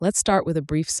Let's start with a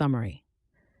brief summary.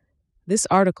 This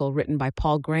article, written by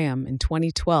Paul Graham in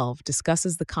 2012,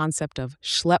 discusses the concept of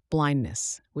Schlep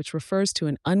blindness, which refers to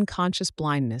an unconscious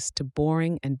blindness to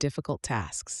boring and difficult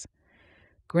tasks.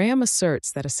 Graham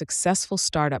asserts that a successful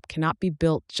startup cannot be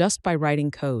built just by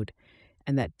writing code,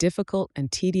 and that difficult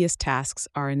and tedious tasks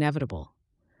are inevitable.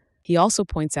 He also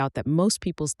points out that most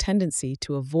people's tendency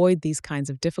to avoid these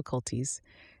kinds of difficulties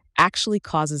actually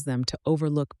causes them to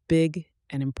overlook big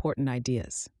and important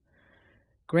ideas.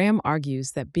 Graham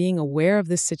argues that being aware of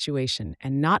this situation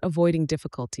and not avoiding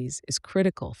difficulties is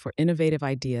critical for innovative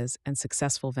ideas and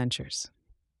successful ventures.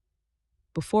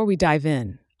 Before we dive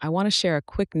in, I want to share a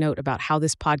quick note about how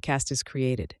this podcast is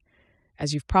created.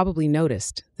 As you've probably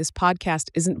noticed, this podcast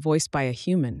isn't voiced by a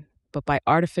human, but by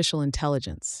artificial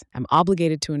intelligence. I'm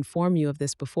obligated to inform you of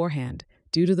this beforehand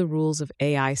due to the rules of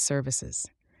AI services.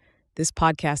 This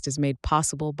podcast is made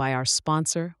possible by our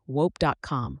sponsor,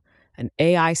 Wope.com, an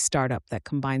AI startup that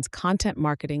combines content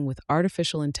marketing with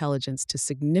artificial intelligence to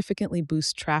significantly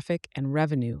boost traffic and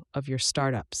revenue of your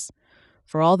startups.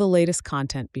 For all the latest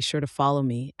content, be sure to follow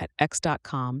me at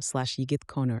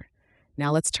x.com/yigithkoner.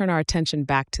 Now let's turn our attention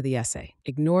back to the essay.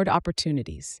 Ignored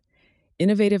opportunities.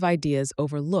 Innovative ideas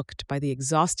overlooked by the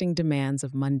exhausting demands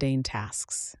of mundane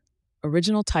tasks.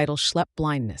 Original title Schlep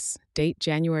Blindness. Date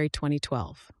January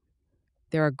 2012.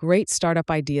 There are great startup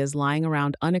ideas lying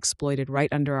around unexploited right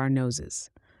under our noses.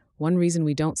 One reason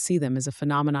we don't see them is a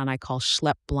phenomenon I call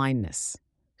Schlep blindness.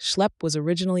 Schlep was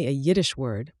originally a Yiddish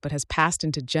word, but has passed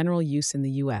into general use in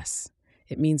the US.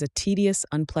 It means a tedious,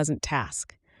 unpleasant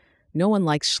task. No one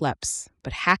likes schleps,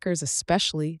 but hackers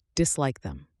especially dislike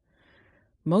them.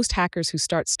 Most hackers who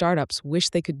start startups wish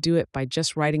they could do it by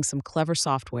just writing some clever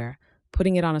software,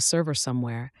 putting it on a server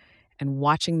somewhere, and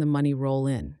watching the money roll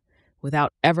in,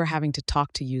 without ever having to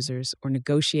talk to users or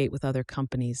negotiate with other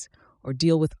companies or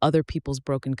deal with other people's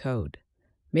broken code.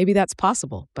 Maybe that's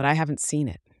possible, but I haven't seen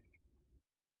it.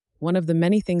 One of the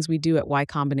many things we do at Y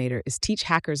Combinator is teach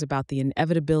hackers about the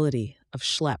inevitability of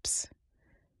schleps.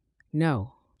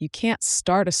 No, you can't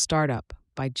start a startup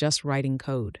by just writing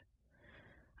code.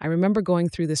 I remember going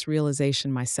through this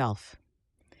realization myself.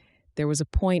 There was a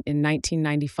point in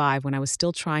 1995 when I was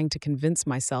still trying to convince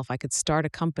myself I could start a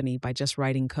company by just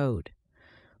writing code.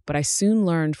 But I soon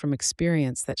learned from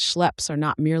experience that schleps are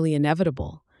not merely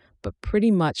inevitable, but pretty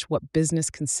much what business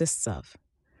consists of.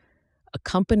 A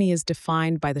company is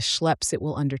defined by the schleps it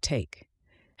will undertake,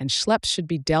 and schleps should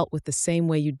be dealt with the same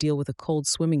way you deal with a cold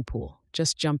swimming pool,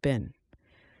 just jump in.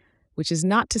 Which is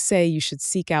not to say you should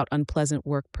seek out unpleasant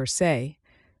work per se,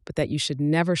 but that you should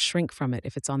never shrink from it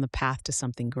if it's on the path to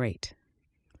something great.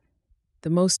 The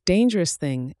most dangerous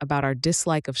thing about our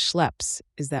dislike of schleps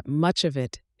is that much of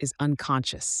it is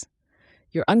unconscious.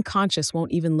 Your unconscious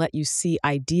won't even let you see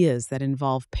ideas that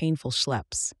involve painful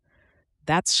schleps.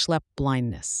 That's Schlep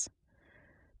blindness.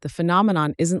 The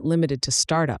phenomenon isn't limited to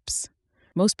startups.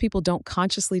 Most people don't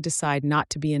consciously decide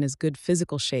not to be in as good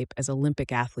physical shape as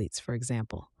Olympic athletes, for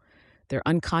example. Their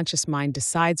unconscious mind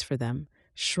decides for them,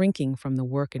 shrinking from the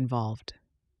work involved.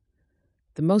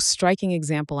 The most striking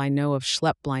example I know of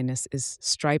Schlep blindness is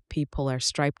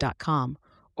Stripe.com,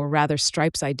 or rather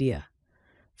Stripe's idea.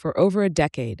 For over a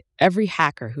decade, every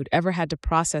hacker who'd ever had to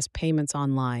process payments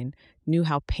online knew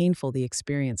how painful the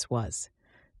experience was.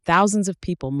 Thousands of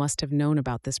people must have known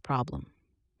about this problem.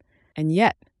 And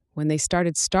yet, when they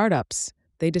started startups,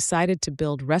 they decided to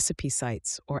build recipe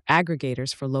sites or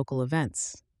aggregators for local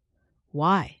events.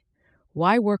 Why?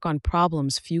 Why work on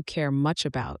problems few care much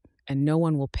about and no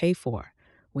one will pay for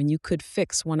when you could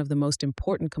fix one of the most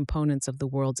important components of the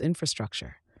world's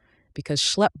infrastructure? Because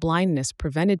Schlep blindness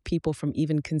prevented people from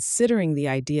even considering the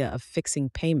idea of fixing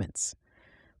payments.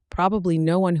 Probably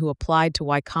no one who applied to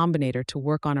Y Combinator to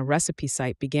work on a recipe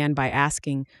site began by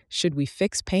asking, should we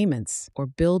fix payments or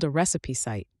build a recipe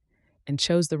site, and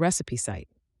chose the recipe site.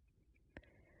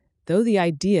 Though the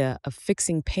idea of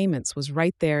fixing payments was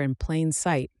right there in plain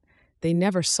sight, they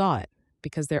never saw it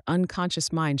because their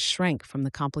unconscious mind shrank from the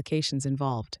complications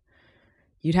involved.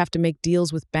 You'd have to make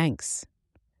deals with banks.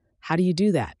 How do you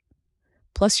do that?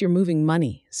 Plus, you're moving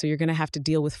money, so you're going to have to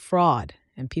deal with fraud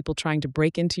and people trying to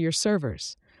break into your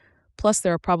servers. Plus,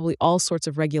 there are probably all sorts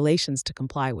of regulations to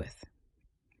comply with.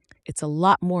 It's a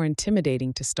lot more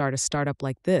intimidating to start a startup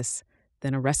like this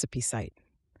than a recipe site.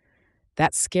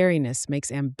 That scariness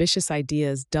makes ambitious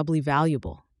ideas doubly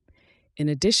valuable. In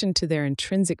addition to their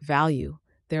intrinsic value,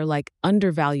 they're like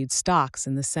undervalued stocks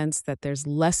in the sense that there's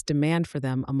less demand for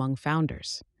them among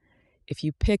founders. If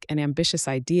you pick an ambitious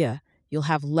idea, you'll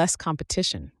have less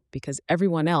competition because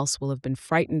everyone else will have been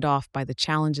frightened off by the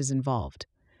challenges involved.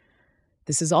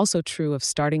 This is also true of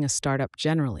starting a startup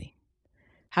generally.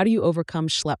 How do you overcome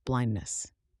Schlep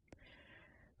blindness?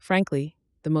 Frankly,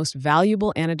 the most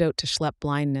valuable antidote to Schlep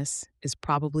blindness is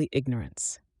probably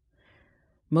ignorance.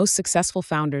 Most successful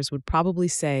founders would probably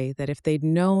say that if they'd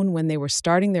known when they were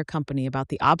starting their company about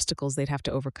the obstacles they'd have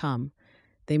to overcome,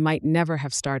 they might never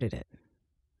have started it.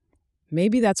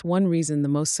 Maybe that's one reason the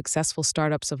most successful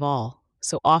startups of all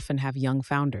so often have young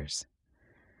founders.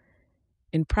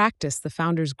 In practice, the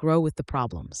founders grow with the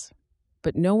problems,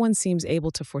 but no one seems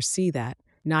able to foresee that,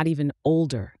 not even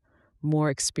older, more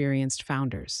experienced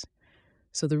founders.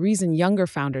 So the reason younger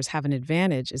founders have an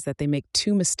advantage is that they make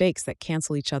two mistakes that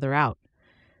cancel each other out.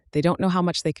 They don't know how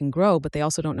much they can grow, but they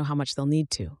also don't know how much they'll need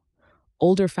to.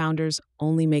 Older founders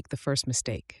only make the first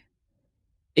mistake.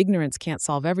 Ignorance can't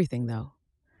solve everything, though.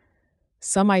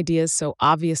 Some ideas so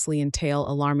obviously entail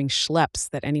alarming schleps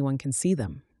that anyone can see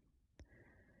them.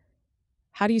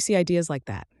 How do you see ideas like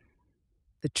that?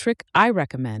 The trick I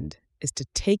recommend is to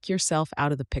take yourself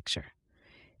out of the picture.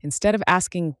 Instead of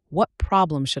asking, what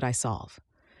problem should I solve?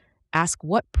 Ask,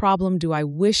 what problem do I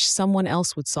wish someone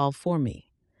else would solve for me?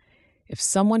 If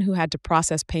someone who had to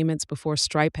process payments before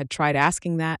Stripe had tried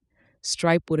asking that,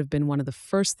 Stripe would have been one of the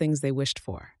first things they wished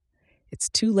for. It's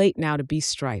too late now to be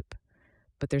Stripe,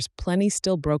 but there's plenty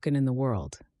still broken in the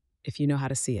world, if you know how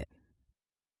to see it.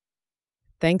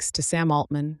 Thanks to Sam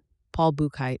Altman, Paul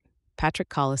Buchheit, Patrick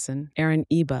Collison, Aaron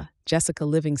Eba, Jessica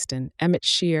Livingston, Emmett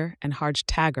Shear, and Harj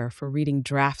Tagger for reading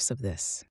drafts of this.